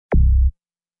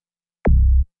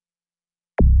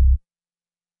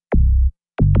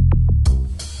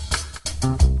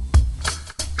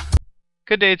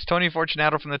Good day, it's Tony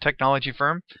Fortunato from the technology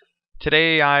firm.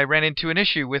 Today I ran into an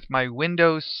issue with my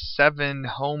Windows 7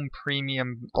 Home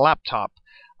Premium laptop.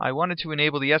 I wanted to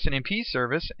enable the SNMP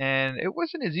service, and it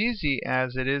wasn't as easy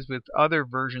as it is with other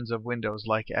versions of Windows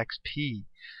like XP.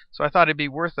 So I thought it'd be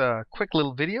worth a quick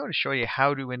little video to show you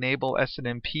how to enable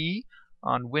SNMP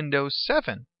on Windows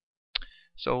 7.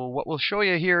 So what we'll show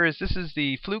you here is this is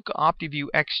the Fluke OptiView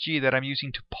XG that I'm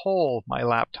using to poll my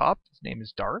laptop. His name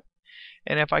is Darth.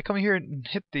 And if I come here and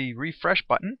hit the refresh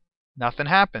button, nothing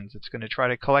happens. It's going to try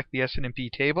to collect the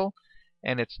SNMP table,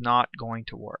 and it's not going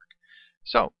to work.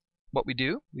 So what we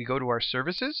do, we go to our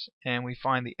services, and we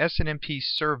find the SNMP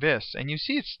service. And you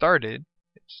see it started.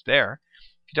 It's there.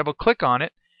 If you double click on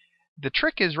it, the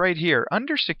trick is right here.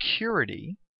 Under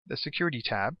Security, the Security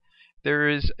tab, there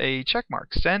is a check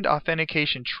mark, Send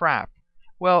Authentication Trap.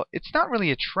 Well, it's not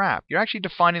really a trap. You're actually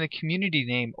defining the community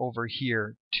name over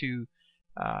here to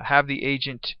have the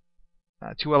agent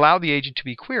to allow the agent to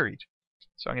be queried.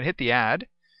 So I'm going to hit the add,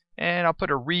 and I'll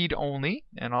put a read only,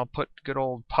 and I'll put good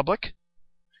old public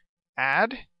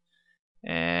add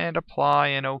and apply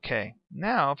and OK.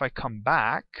 Now if I come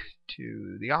back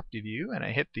to the OptiView and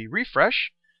I hit the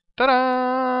refresh,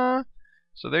 ta-da!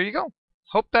 So there you go.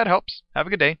 Hope that helps. Have a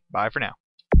good day. Bye for now.